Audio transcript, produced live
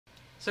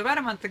So about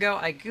a month ago,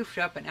 I goofed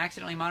up and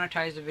accidentally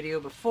monetized a video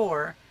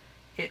before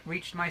it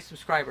reached my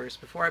subscribers,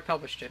 before I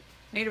published it.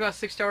 Made about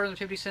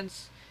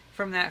 $6.50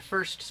 from that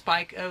first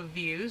spike of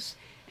views,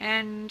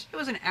 and it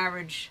was an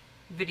average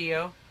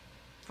video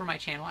for my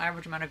channel,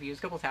 average amount of views,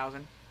 a couple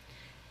thousand.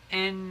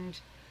 And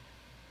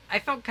I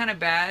felt kind of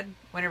bad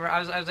whenever I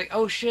was like,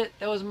 oh shit,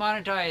 that was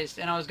monetized,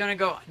 and I was gonna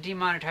go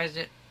demonetize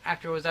it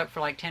after it was up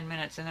for like 10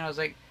 minutes, and then I was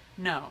like,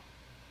 no.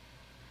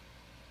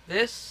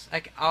 This,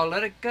 like, I'll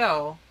let it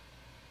go,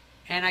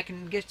 and I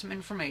can get some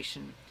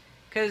information.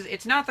 Because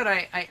it's not that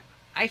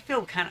I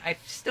feel I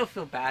still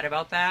feel bad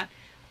about that,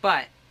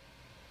 but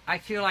I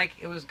feel like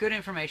it was good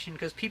information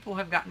because people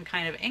have gotten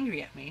kind of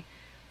angry at me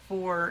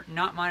for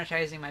not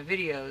monetizing my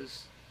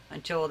videos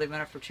until they've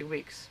been up for 2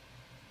 weeks.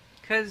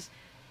 Because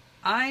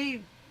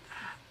I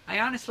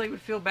honestly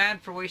would feel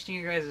bad for wasting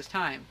you guys'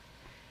 time.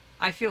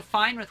 I feel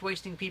fine with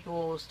wasting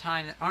people's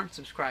time that aren't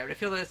subscribed. I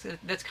feel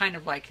that's kind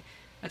of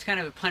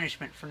a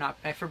punishment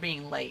for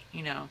being late,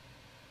 you know.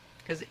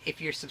 Because if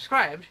you're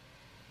subscribed,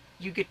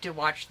 you get to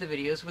watch the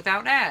videos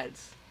without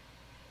ads.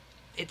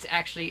 It's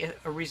actually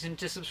a reason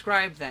to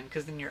subscribe then,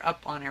 because then you're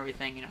up on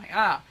everything. You know, like,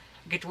 I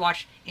get to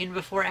watch in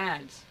before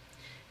ads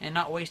and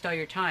not waste all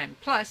your time.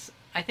 Plus,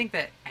 I think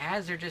that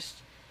ads are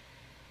just,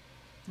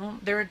 well,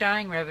 they're a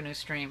dying revenue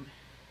stream.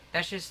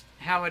 That's just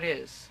how it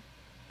is.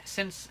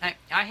 Since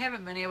I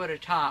haven't been able to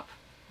top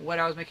what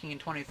I was making in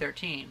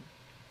 2013.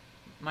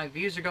 My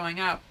views are going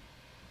up.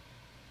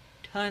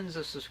 Tons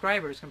of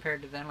subscribers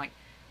compared to then. Like,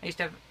 I used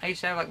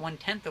to have like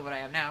 1/10 of what I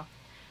have now.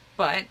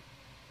 But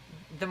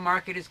the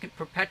market is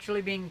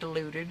perpetually being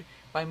diluted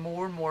by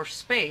more and more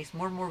space,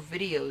 more and more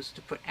videos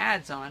to put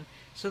ads on,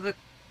 so the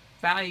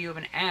value of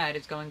an ad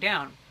is going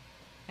down.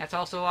 That's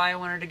also why I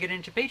wanted to get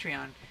into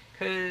Patreon,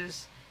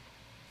 because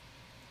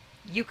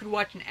you could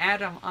watch an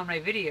ad on my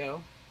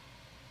video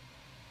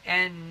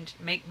and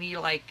make me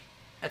like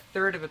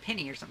 1/3 of a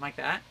penny or something like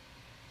that,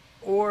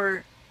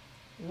 or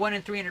 1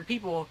 in 300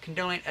 people can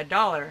donate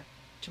 $1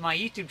 to my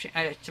YouTube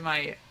to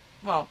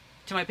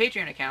my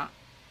Patreon account,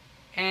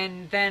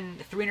 and then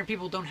 300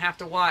 people don't have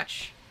to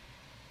watch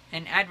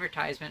an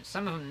advertisement,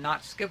 some of them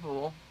not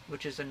skippable,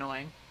 which is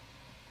annoying.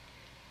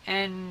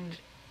 And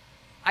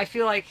I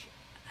feel like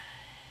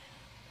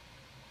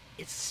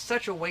it's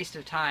such a waste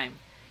of time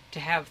to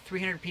have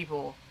 300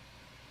 people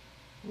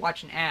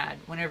watch an ad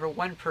whenever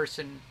one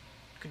person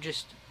could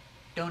just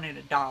donate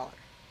 $1.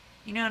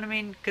 You know what I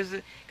mean? Because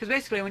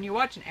basically when you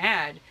watch an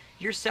ad,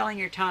 you're selling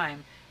your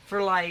time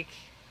for like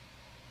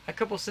a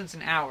couple cents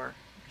an hour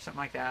or something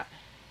like that.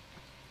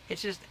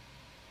 It's just,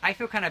 I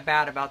feel kind of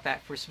bad about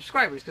that for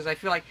subscribers, because I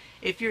feel like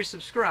if you're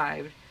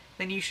subscribed,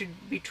 then you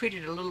should be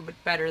treated a little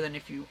bit better than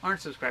if you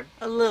aren't subscribed.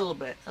 A little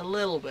bit.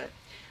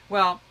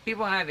 Well,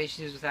 people have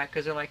issues with that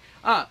because they're like,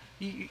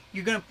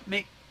 you're going to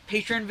make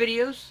Patreon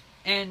videos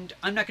and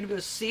I'm not going to be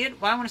able to see it?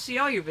 Well, I want to see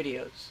all your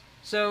videos.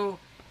 So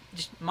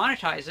just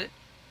monetize it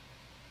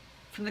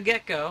from the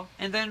get-go,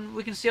 and then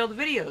we can see all the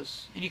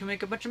videos and you can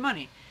make a bunch of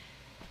money.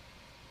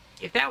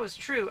 If that was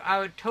true, I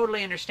would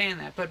totally understand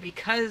that. But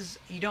because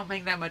you don't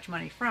make that much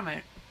money from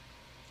it,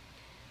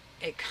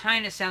 it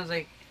kind of sounds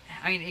like,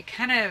 it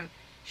kind of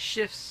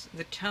shifts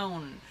the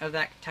tone of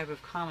that type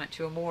of comment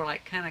to a more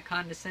like kind of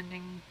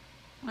condescending,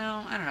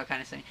 well, I don't know,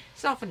 condescending,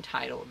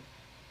 self-entitled.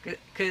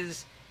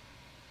 Because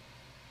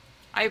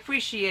I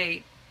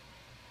appreciate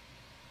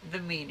the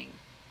meaning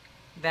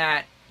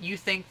that you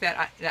think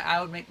that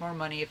I would make more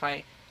money if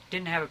I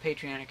didn't have a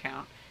Patreon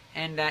account,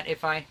 and that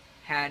if I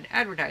had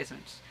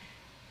advertisements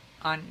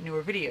on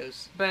newer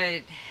videos.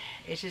 But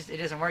it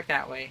doesn't work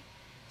that way.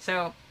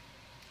 So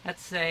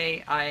let's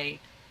say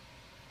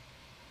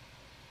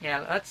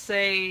let's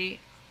say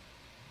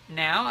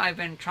now I've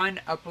been trying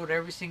to upload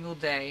every single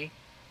day.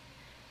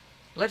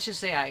 Let's just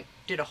say I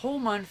did a whole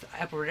month,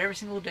 I uploaded every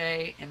single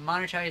day and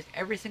monetized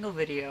every single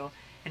video,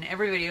 and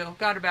every video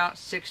got about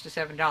 $6 to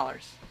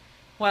 $7.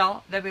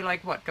 Well, that'd be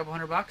like, what, a couple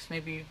 $100,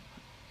 maybe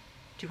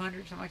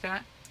 200, something like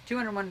that?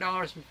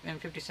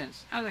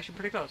 $201.50. I was actually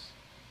pretty close.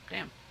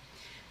 Damn.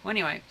 Well,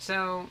 anyway,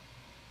 so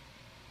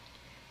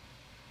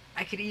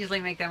I could easily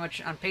make that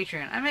much on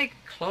Patreon. I make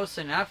close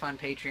enough on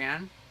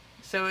Patreon,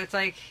 so it's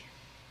like,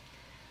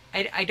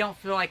 I don't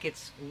feel like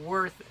it's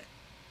worth it.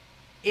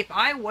 If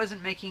I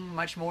wasn't making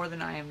much more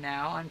than I am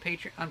now on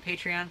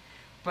Patreon,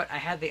 but I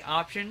had the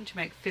option to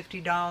make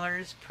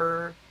 $50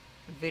 per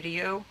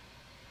video,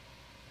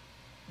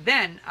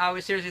 then I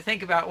would seriously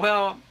think about,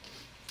 well,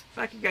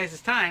 fuck you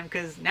guys' time,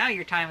 because now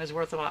your time is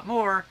worth a lot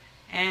more,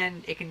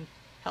 and it can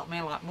help me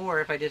a lot more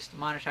if I just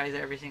monetize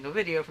every single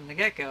video from the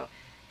get-go.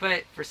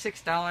 But for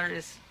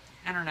 $6,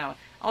 I don't know.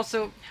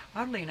 Also,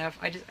 oddly enough,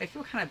 I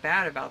feel kind of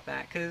bad about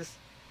that, because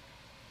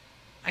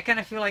I kind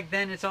of feel like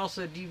then it's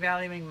also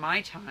devaluing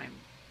my time.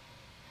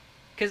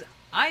 Because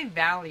I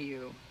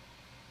value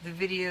the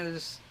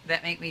videos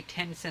that make me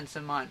 10 cents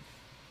a month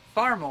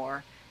far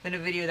more than a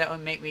video that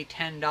would make me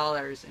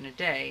 $10 in a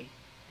day,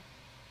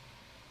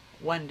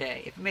 one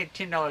day. If it made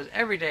 $10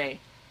 every day,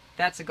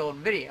 that's a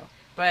golden video.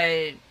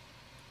 But,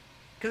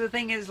 because the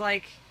thing is,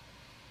 like,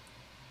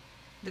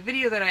 the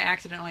video that I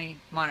accidentally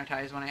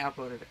monetized when I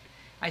uploaded it,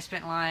 I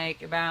spent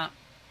like about,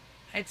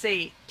 I'd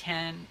say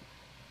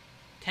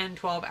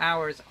 12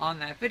 hours on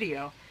that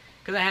video,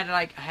 because I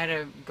had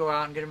to go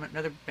out and get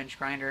another bench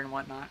grinder and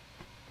whatnot.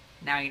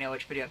 Now you know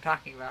which video I'm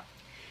talking about.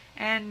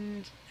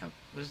 And oh,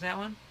 was that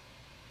one?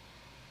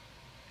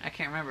 I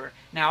can't remember.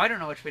 Now I don't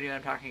know which video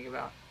I'm talking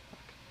about.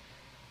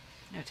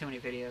 I have too many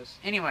videos.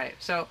 Anyway,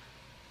 so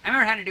I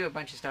remember how to do a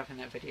bunch of stuff in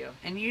that video.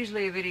 And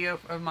usually a video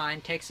of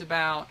mine takes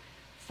about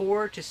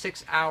 4 to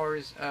 6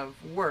 hours of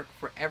work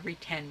for every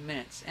 10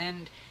 minutes.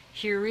 And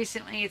here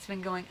recently it's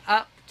been going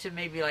up to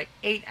maybe like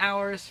 8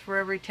 hours for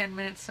every 10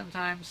 minutes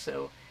sometimes.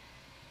 So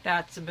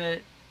that's a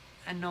bit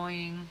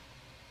annoying.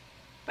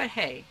 But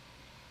hey,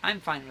 I'm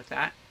fine with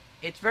that.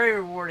 It's very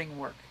rewarding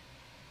work.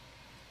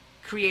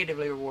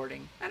 Creatively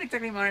rewarding. Not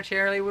exactly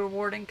monetarily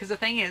rewarding, because the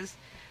thing is,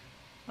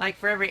 like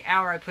for every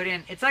hour I put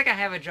in, it's like I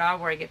have a job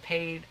where I get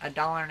paid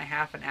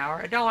 $1.50 an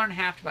hour.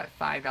 $1.50 to about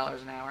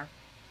 $5 an hour.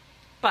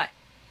 But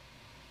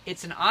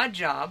it's an odd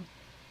job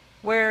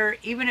where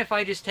even if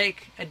I just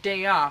take a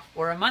day off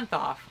or a month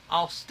off,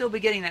 I'll still be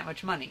getting that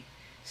much money.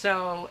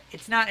 So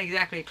it's not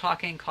exactly a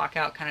clock in, clock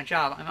out kind of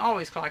job. I'm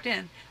always clocked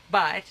in,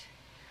 but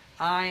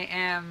I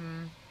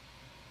am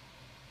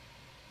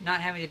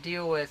not having to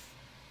deal with,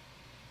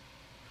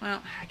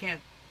 well, I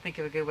can't think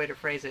of a good way to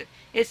phrase it.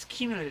 It's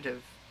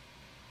cumulative.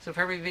 So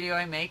for every video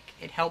I make,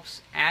 it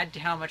helps add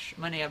to how much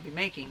money I'll be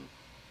making.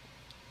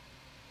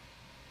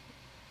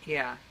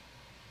 Yeah.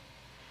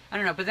 I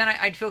don't know, but then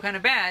I'd feel kind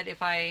of bad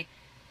if I,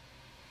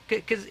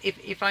 because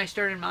if I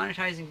started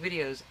monetizing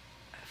videos,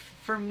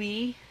 for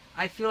me,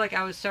 I feel like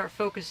I would start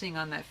focusing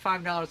on that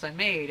 $5 I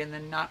made and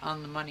then not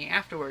on the money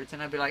afterwards.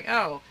 And I'd be like,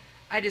 oh,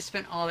 I just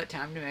spent all that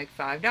time to make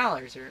 $5,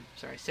 or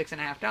sorry,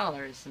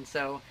 $6.50. And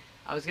so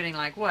I was getting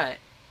like, what,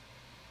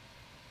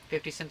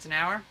 50 cents an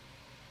hour?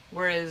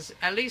 Whereas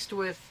at least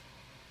with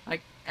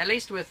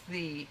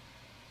the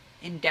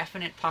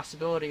indefinite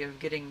possibility of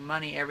getting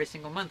money every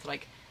single month,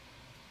 like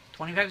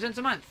 25 cents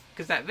a month,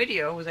 because that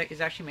video is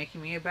actually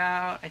making me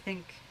about, I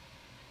think,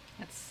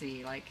 let's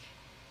see, like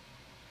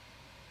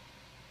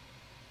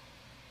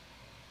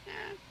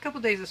a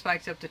couple days it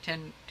spikes up to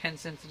 10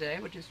 cents a day,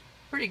 which is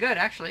pretty good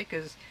actually,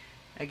 because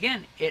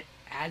again, it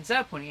adds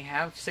up when you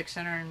have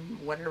 600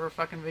 and whatever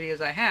fucking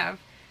videos I have,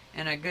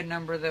 and a good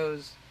number of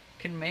those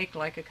can make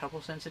like a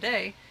couple cents a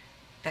day.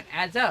 That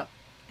adds up.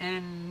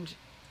 And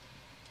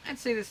I'd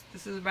say this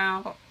is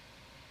about,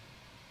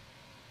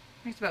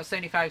 I think it's about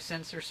 75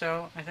 cents or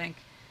so, I think,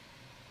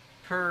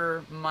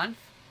 per month.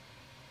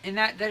 And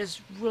that is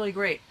really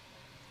great.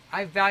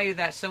 I value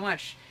that so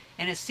much,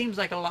 and it seems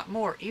like a lot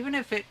more. Even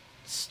if it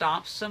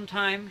stops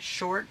sometime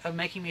short of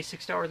making me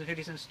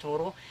 $6.50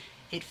 total,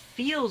 it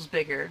feels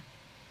bigger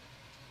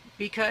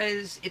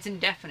because it's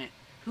indefinite.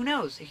 Who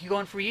knows? It could go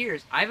on for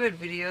years. I've had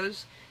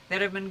videos that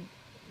have been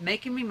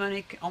making me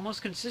money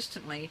almost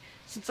consistently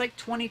since like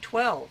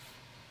 2012.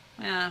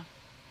 Now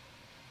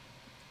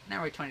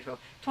we're 2012.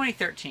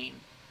 2013.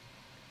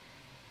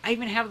 I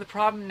even have the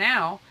problem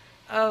now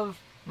of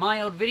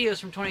my old videos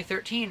from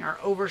 2013 are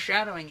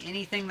overshadowing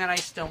anything that I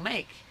still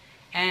make.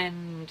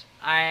 And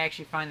I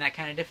actually find that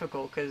kind of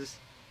difficult, because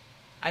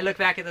I look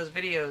back at those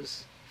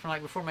videos from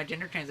like before my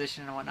gender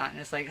transition and whatnot,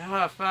 and it's like,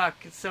 oh fuck,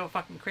 it's so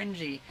fucking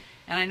cringy.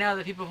 And I know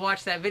that people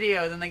watch that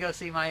video, then they go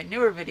see my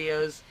newer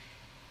videos,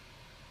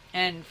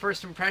 and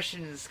first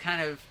impressions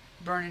kind of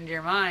burn into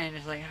your mind.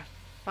 It's like, oh,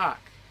 fuck.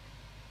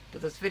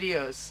 But those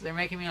videos, they're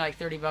making me like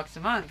 $30 a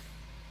month.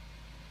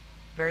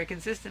 Very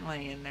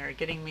consistently. And they're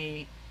getting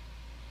me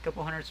a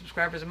couple hundred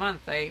subscribers a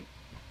month. I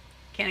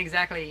can't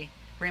exactly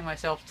bring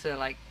myself to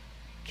like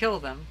kill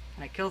them.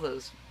 I kill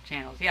those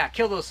channels. Yeah,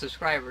 kill those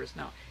subscribers.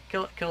 No,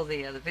 kill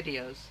the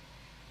videos.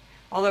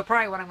 Although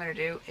probably what I'm going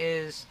to do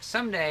is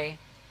someday,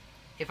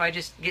 if I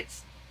just get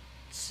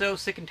so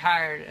sick and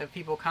tired of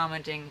people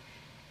commenting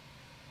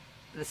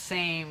the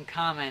same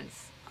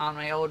comments on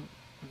my old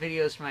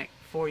videos from like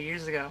 4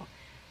 years ago,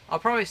 I'll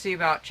probably see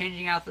about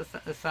changing out the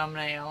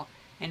thumbnail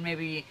and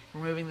maybe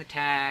removing the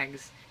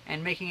tags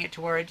and making it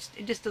to where it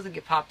just doesn't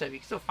get popped up. You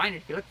can still find it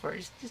if you look for it.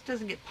 It just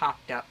doesn't get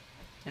popped up,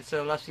 and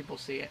so less people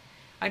see it.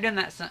 I've done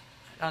that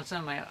on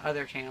some of my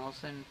other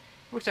channels, and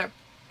it works out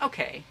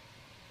okay.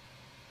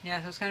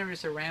 Yeah, so it's kind of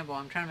just a ramble.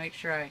 I'm trying to make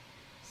sure I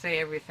say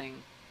everything.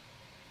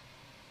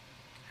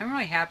 I'm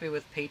really happy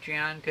with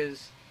Patreon,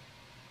 because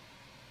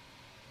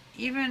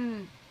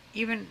even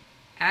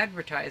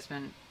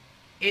advertisement,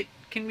 it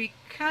can be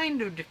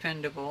kind of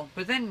dependable,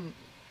 but then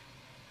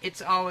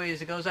it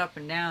goes up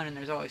and down, and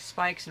there's always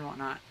spikes and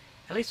whatnot.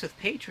 At least with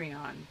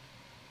Patreon,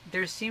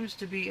 there seems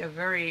to be a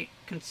very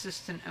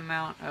consistent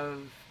amount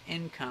of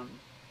income.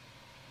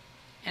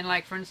 And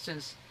like, for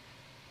instance,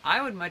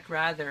 I would much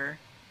rather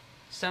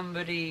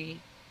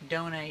somebody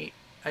donate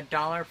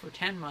 $1 for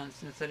 10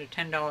 months instead of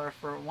 $10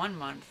 for 1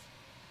 month,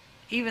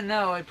 even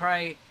though it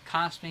probably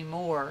cost me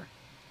more.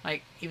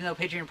 Like, even though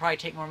Patreon would probably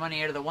take more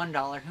money out of the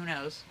 $1, who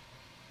knows?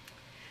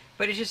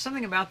 But it's just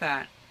something about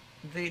that.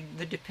 The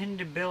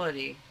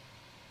dependability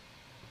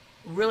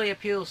really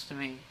appeals to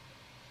me.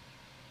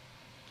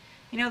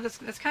 You know, that's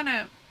kind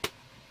of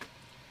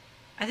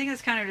I think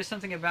that's kind of just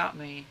something about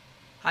me.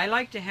 I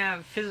like to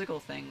have physical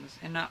things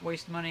and not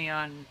waste money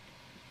on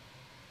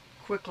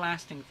quick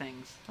lasting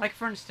things. Like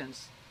for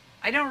instance,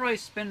 I don't really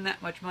spend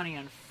that much money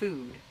on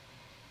food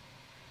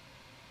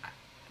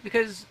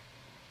because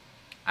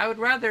I would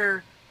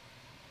rather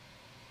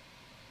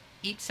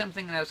eat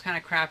something that was kind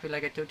of crappy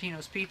like a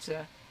Totino's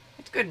pizza.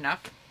 It's good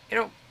enough.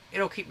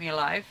 It'll keep me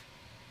alive,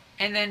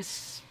 and then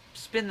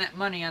spend that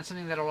money on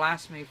something that'll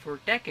last me for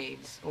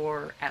decades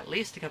or at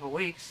least a couple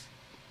weeks,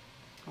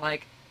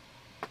 like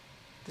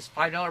this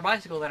 $5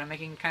 bicycle that I'm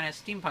making kind of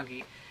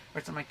steampunky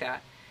or something like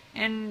that.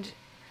 And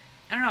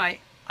I don't know.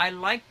 I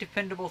like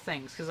dependable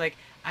things because like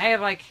I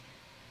have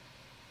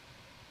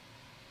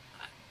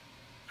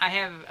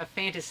a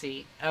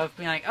fantasy of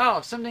being like,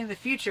 oh, someday in the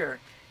future,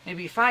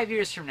 maybe 5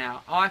 years from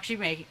now, I'll actually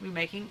be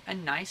making a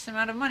nice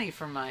amount of money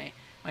from my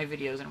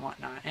videos and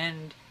whatnot,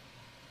 and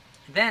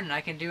then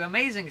I can do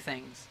amazing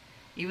things.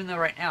 Even though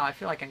right now I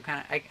feel like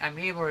I'm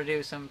able to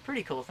do some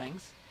pretty cool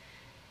things,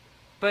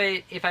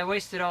 but if I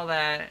wasted all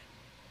that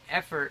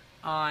effort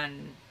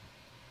on,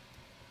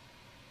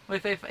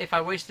 if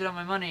I wasted all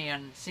my money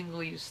on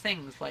single-use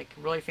things like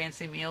really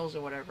fancy meals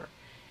or whatever,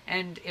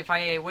 and if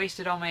I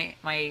wasted all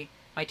my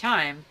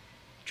time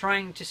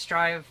trying to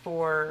strive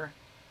for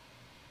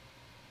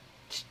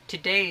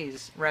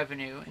today's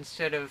revenue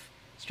instead of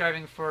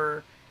striving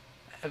for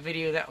a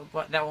video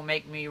that will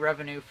make me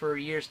revenue for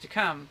years to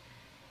come,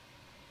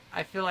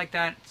 I feel like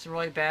that's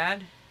really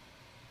bad.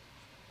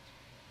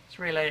 It's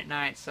really late at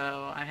night,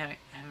 so I'm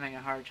having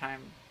a hard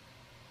time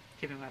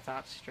keeping my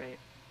thoughts straight.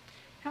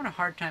 I'm having a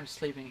hard time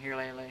sleeping here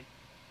lately.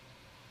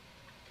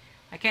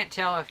 I can't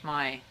tell if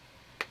I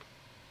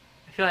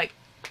feel like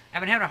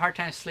I've been having a hard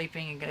time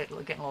sleeping and getting a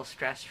little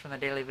stressed from the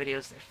daily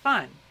videos. They're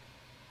fun.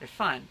 They're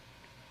fun.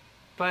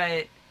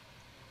 But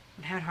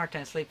I'm having a hard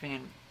time sleeping,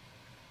 and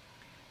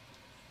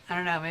I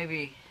don't know,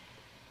 maybe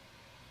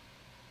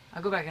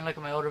I'll go back and look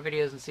at my older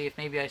videos and see if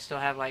maybe I still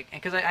have like,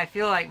 because I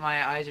feel like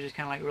my eyes are just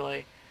kind of like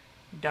really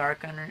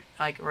dark under,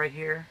 like right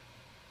here,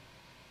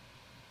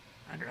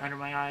 under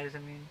my eyes. I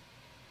mean,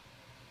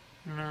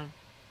 I don't know.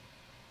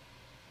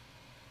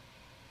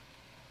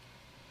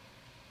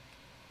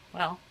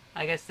 Well,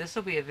 I guess this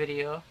will be a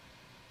video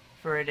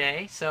for a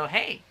day. So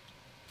hey,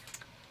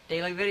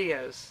 daily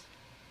videos.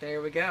 There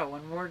we go.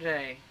 One more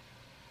day.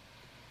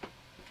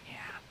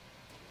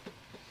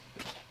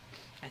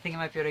 I think I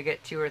might be able to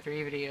get 2 or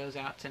 3 videos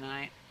out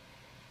tonight.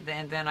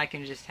 Then I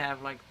can just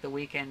have like the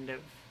weekend of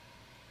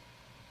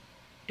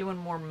doing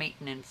more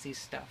maintenance-y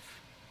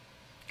stuff.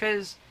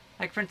 Because,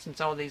 like for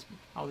instance, all these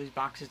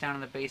boxes down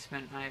in the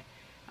basement, I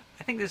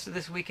think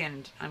this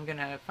weekend I'm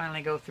gonna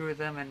finally go through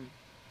them, and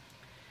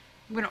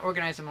I'm gonna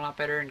organize them a lot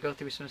better and go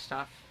through some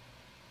stuff.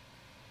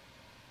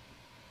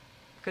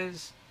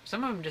 Because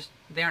some of them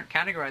they aren't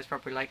categorized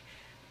properly.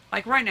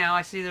 Like right now,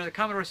 I see there's a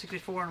Commodore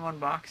 64 in one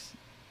box.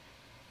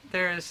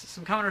 There's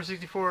some Commodore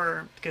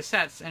 64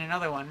 cassettes in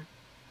another one,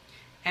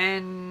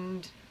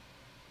 and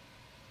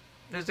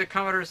there's a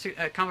Commodore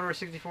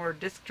 64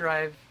 disk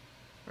drive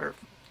or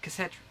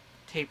cassette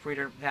tape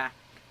reader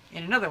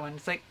in another one.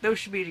 It's like those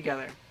should be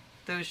together.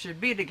 Those should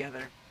be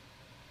together.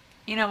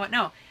 You know what?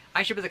 No,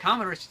 I should put the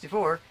Commodore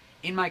 64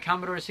 in my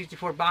Commodore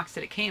 64 box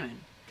that it came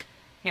in.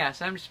 Yeah,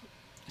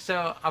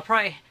 so I'll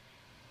probably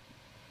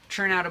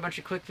churn out a bunch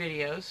of quick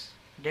videos,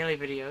 daily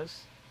videos,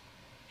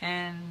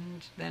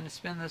 and then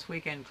spend this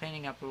weekend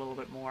cleaning up a little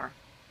bit more.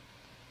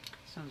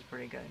 Sounds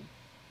pretty good.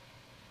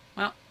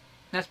 Well,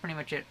 that's pretty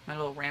much it. My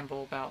little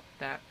ramble about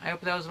that. I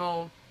hope that was a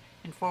little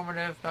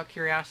informative about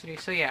curiosity.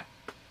 So yeah,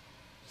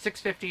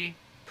 $6.50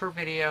 per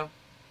video.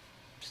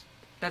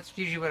 That's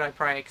usually what I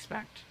probably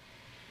expect.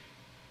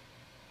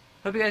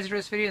 Hope you guys enjoyed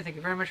this video. Thank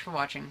you very much for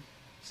watching.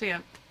 See ya.